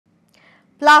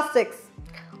Plastics,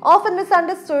 often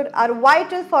misunderstood, are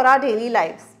vital for our daily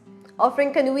lives,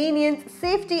 offering convenience,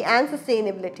 safety and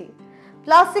sustainability.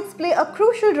 Plastics play a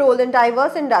crucial role in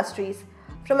diverse industries,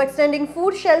 from extending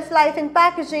food shelf life in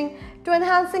packaging to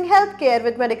enhancing healthcare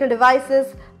with medical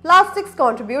devices. Plastics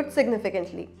contribute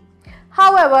significantly.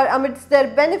 However, amidst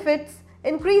their benefits,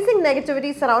 increasing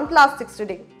negativity surrounds plastics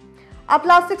today. Are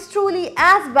plastics truly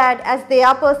as bad as they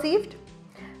are perceived?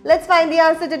 Let's find the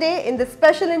answer today in this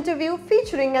special interview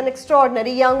featuring an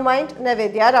extraordinary young mind,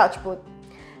 Navideyaa Rajput.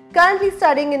 Currently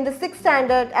studying in the 6th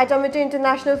standard at Amity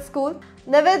International School,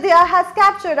 Navideyaa has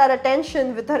captured our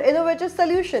attention with her innovative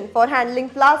solution for handling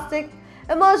plastic,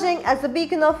 emerging as a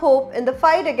beacon of hope in the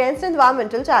fight against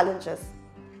environmental challenges.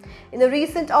 In a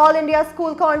recent All India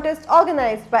School Contest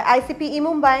organized by ICPE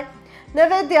Mumbai,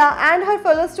 Navideyaa and her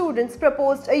fellow students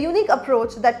proposed a unique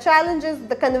approach that challenges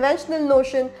the conventional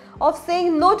notion of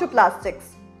saying no to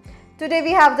plastics. Today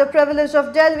we have the privilege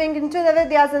of delving into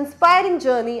Navideya's inspiring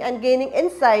journey and gaining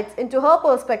insights into her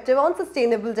perspective on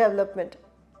sustainable development.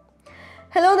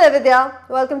 Hello Navideyaa,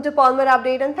 welcome to Polymer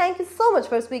Update and thank you so much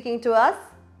for speaking to us.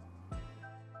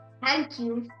 Thank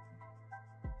you.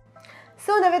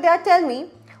 So Navideyaa, tell me,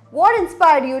 what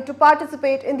inspired you to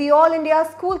participate in the All India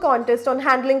School Contest on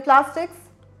handling plastics?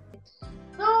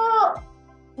 So,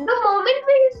 the moment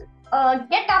we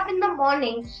get up in the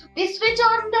morning, we switch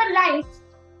on the lights,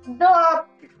 the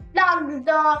plugs,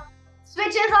 the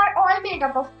switches are all made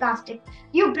up of plastic.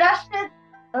 You brush with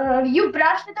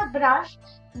a brush,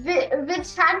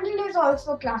 which handle is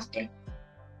also plastic.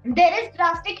 There is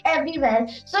plastic everywhere.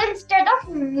 So instead of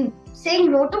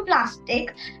saying no to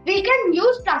plastic, we can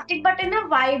use plastic but in a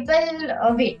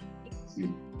viable way.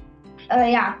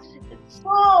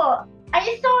 So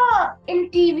I saw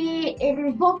in TV,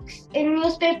 in books, in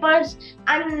newspapers,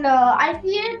 and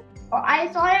I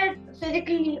saw it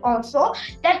physically also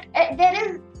that there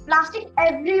is plastic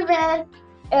everywhere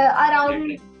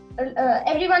around.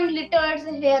 Everyone litters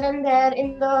here and there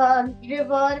in the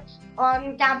river,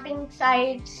 on camping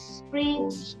sites,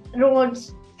 streets,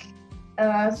 roads.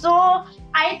 So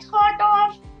I thought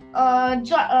of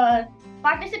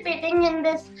participating in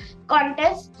this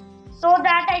contest so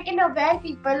that I can aware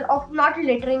people of not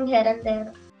littering here and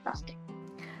there plastic.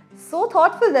 So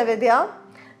thoughtful, Navideyaa.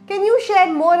 Can you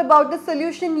share more about the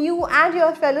solution you and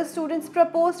your fellow students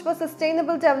proposed for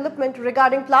sustainable development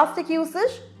regarding plastic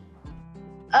usage?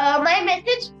 My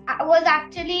message was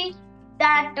actually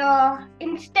that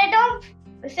instead of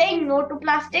saying no to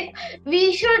plastic,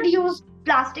 we should use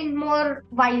plastic more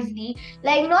wisely,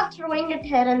 like not throwing it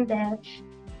here and there,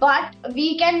 but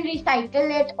we can recycle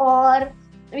it or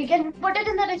we can put it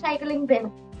in the recycling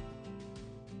bin.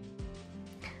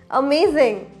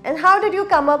 Amazing! And how did you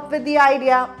come up with the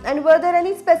idea, and were there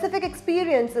any specific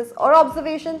experiences or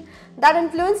observations that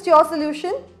influenced your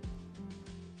solution?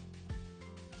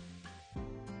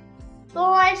 So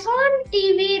I saw on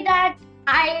TV that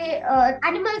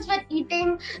animals were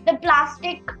eating the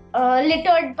plastic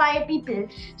littered by people.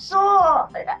 So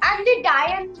and they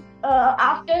die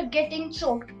after getting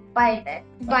choked by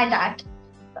that.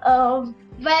 Well,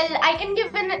 I can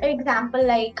give an example.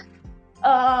 Like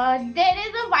there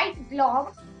is a white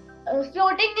blob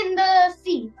floating in the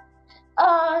sea.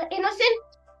 Innocent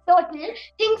turtle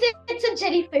thinks it's a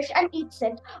jellyfish and eats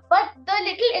it, but the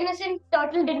little innocent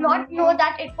turtle did not know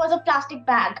that it was a plastic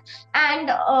bag and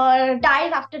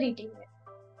dies after eating it.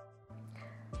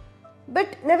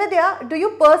 But Navideyaa, do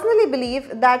you personally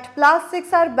believe that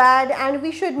plastics are bad and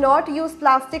we should not use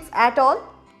plastics at all?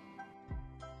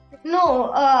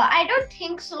 No, I don't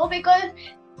think so, because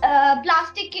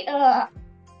plastic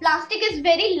is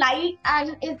very light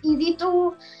and is easy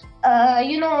to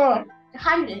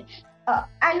handle.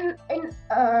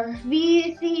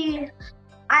 We see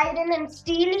iron and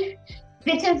steel,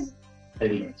 which is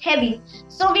heavy.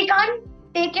 So we can't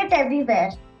take it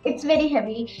everywhere. It's very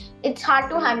heavy. It's hard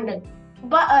to handle.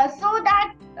 But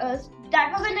that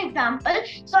was an example.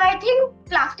 So I think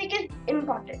plastic is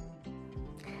important.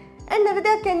 And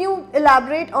Navideyaa, can you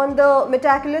elaborate on the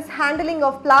miraculous handling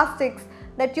of plastics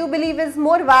that you believe is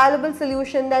more viable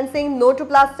solution than saying no to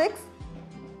plastics?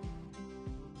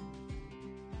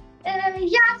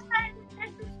 Yes, I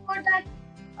said before that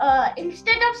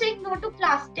instead of saying no to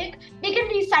plastic, we can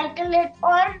recycle it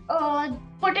or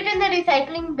put it in the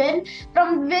recycling bin,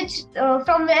 from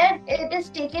where it is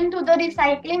taken to the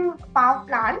recycling power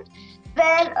plant,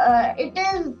 where it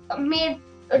is made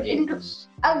into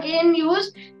again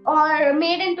used or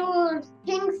made into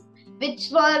things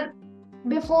which were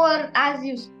before as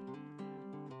used.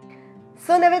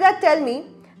 So Navideyaa, tell me,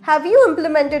 have you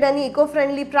implemented any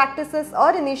eco-friendly practices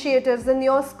or initiatives in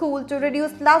your school to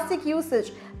reduce plastic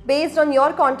usage, based on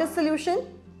your contest solution?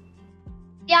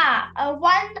 Yeah,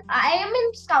 one I am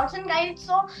in Scouts and Guides,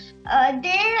 so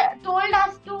they told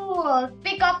us to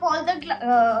pick up all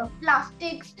the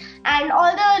plastics and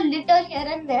all the litter here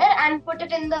and there and put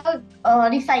it in the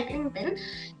recycling bin.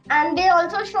 And they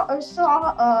also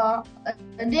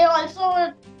they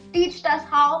also teached us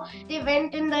how they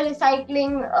went in the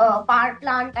recycling power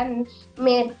plant and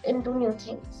made into new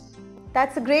things.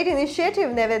 That's a great initiative,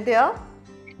 Navideyaa.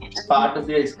 It's part of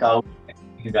the Scout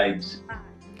Guides.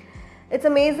 It's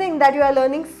amazing that you are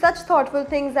learning such thoughtful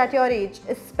things at your age,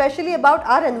 especially about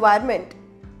our environment.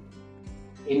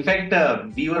 In fact,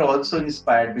 we were also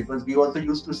inspired because we also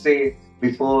used to say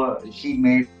before she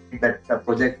made that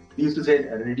project, we used to say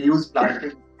reduce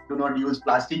plastic, do not use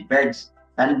plastic bags.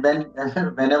 And when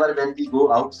we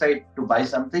go outside to buy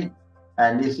something,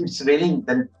 and if it's raining,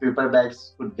 then paper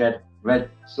bags could get wet.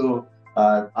 So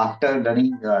after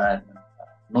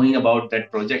knowing about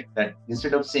that project, that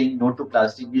instead of saying no to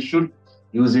plastic, we should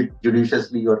use it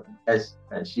judiciously, or as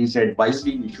she said,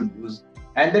 wisely. We should use,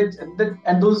 and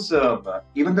those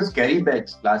even the carry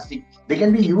bags, plastic, they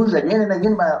can be used again and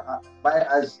again by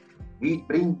us. We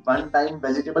bring one-time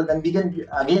vegetable, then we can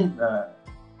again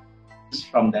use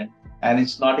from that. And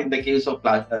it's not in the case of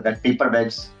that paper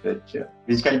bags,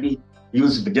 which can be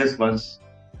used just once.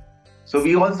 So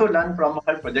we also learned from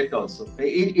her project also.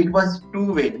 It was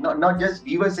two-way, not just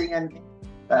we were saying and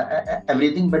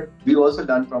everything, but we also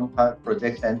learned from her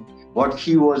project and what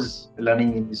she was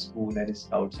learning in the school and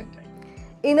Scouts and Guides.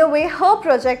 In a way, her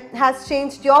project has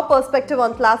changed your perspective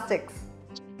on plastics.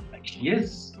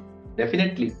 Yes,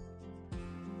 definitely.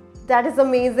 That is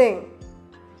amazing.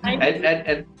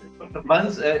 And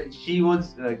once she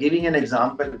was giving an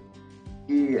example.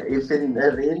 If in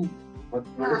the rain, what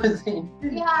was saying?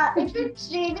 Yeah, if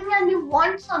it's raining and you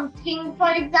want something,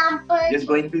 for example, Just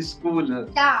going to school.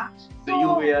 yeah. So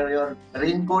you wear your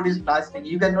raincoat is plastic.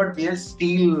 You cannot wear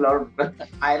steel or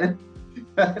iron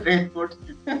raincoat.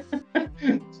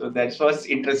 So that was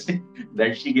interesting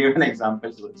that she gave an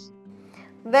example to us.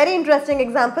 Very interesting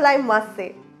example, I must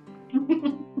say.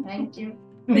 Thank you.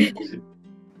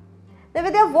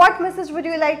 Navideyaa, what message would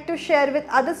you like to share with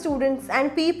other students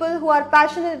and people who are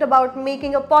passionate about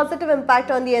making a positive impact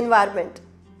on the environment?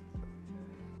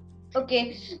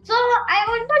 Okay, so I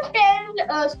want to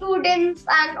tell students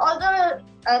and all the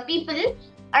people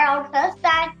around us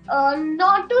that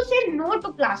not to say no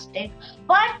to plastic,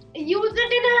 but use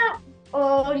it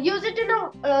in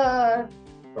a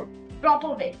proper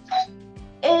way.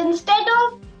 Instead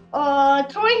of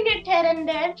throwing it here and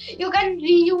there, you can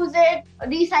reuse it,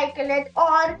 recycle it,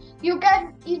 or you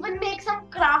can even make some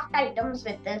craft items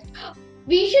with it.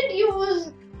 We should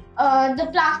use the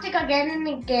plastic again and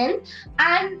again,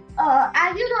 and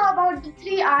as you know about the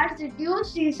 3 R's: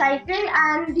 reduce, recycle,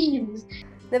 and reuse.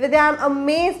 Navideyaa, I'm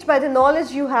amazed by the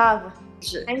knowledge you have.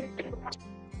 Thank you.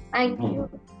 Thank you.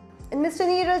 And Mr.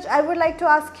 Neeraj, I would like to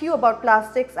ask you about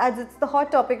plastics, as it's the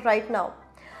hot topic right now.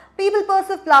 People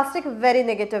perceive plastic very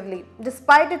negatively,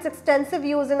 despite its extensive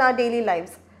use in our daily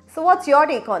lives. So what's your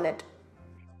take on it?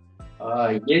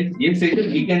 Yes,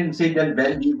 we can say that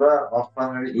when we were of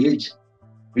our age,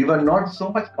 we were not so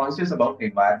much conscious about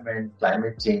environment,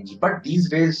 climate change. But these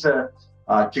days,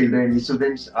 children,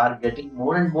 students are getting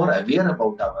more and more aware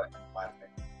about our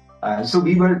environment. So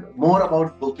we were more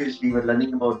about bookish. We were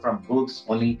learning about from books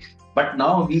only. But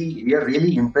now we are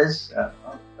really impressed,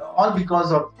 all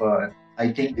because of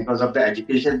I think because of the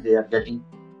education they are getting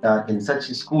in such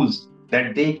schools,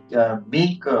 that they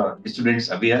make students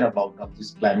aware about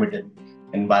this climate and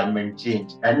environment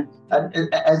change. And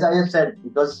as I have said,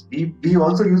 because we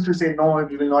also used to say no,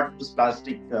 we will not use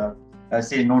plastic,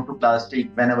 say no to plastic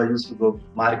whenever we used to go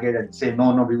market, and say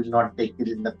no, we will not take it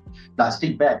in the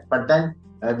plastic bag. But then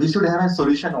we should have a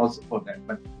solution also for that.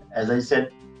 But as I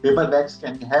said, paper bags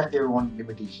can have their own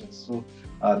limitations. So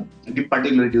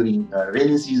particularly during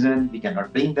rainy season, we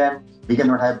cannot bring them. We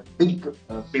cannot have big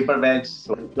paper bags.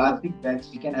 So plastic bags,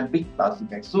 we can have big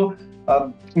plastic bags. So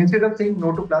instead of saying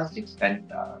no to plastics,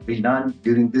 and we learned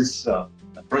during this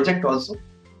project also,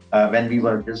 when we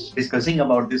were just discussing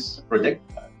about this project,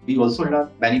 we also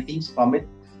learned many things from it.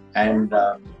 And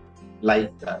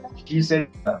like she said,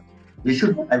 we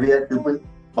should aware people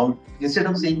about, instead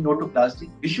of saying no to plastic,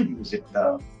 we should use it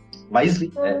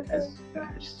wisely, as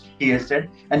she has said.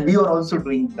 And we are also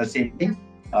doing the same thing.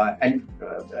 For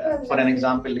an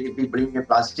example, if we bring a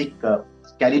plastic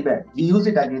carry bag, we use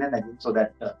it again and again, so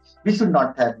that we should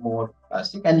not have more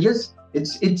plastic. And yes,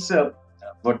 it's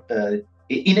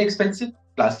inexpensive.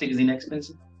 Plastic is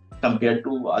inexpensive compared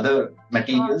to other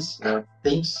materials,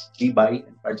 things we buy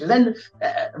and purchase. And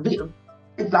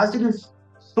plastic is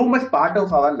so much part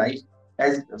of our life.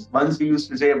 As once we used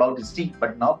to say about steel,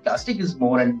 but now plastic is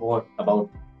more and more about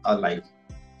our life.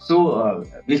 So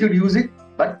we should use it,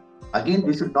 but again,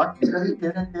 we should not litter it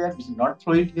here and there. We should not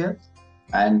throw it here,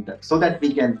 and so that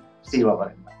we can save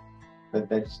our environment.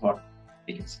 That's what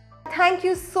we can say. Thank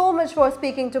you so much for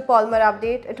speaking to Polymer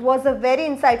Update. It was a very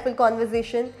insightful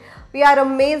conversation. We are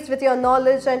amazed with your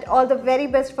knowledge and all the very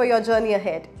best for your journey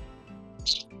ahead.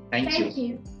 Thank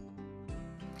you.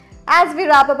 As we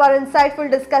wrap up our insightful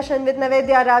discussion with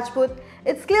Navideyaa Rajput,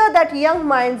 it's clear that young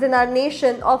minds in our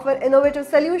nation offer innovative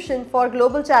solutions for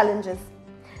global challenges.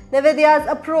 Navideya's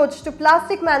approach to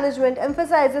plastic management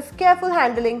emphasizes careful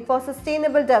handling for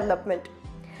sustainable development.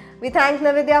 We thank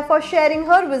Navideyaa for sharing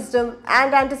her wisdom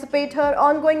and anticipate her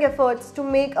ongoing efforts to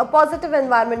make a positive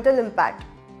environmental impact.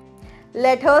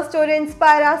 Let her story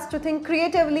inspire us to think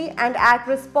creatively and act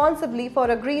responsibly for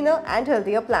a greener and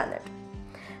healthier planet.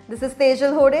 This is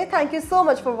Tejal Hode. Thank you so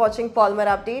much for watching Polymer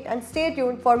Update and stay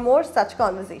tuned for more such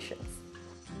conversations.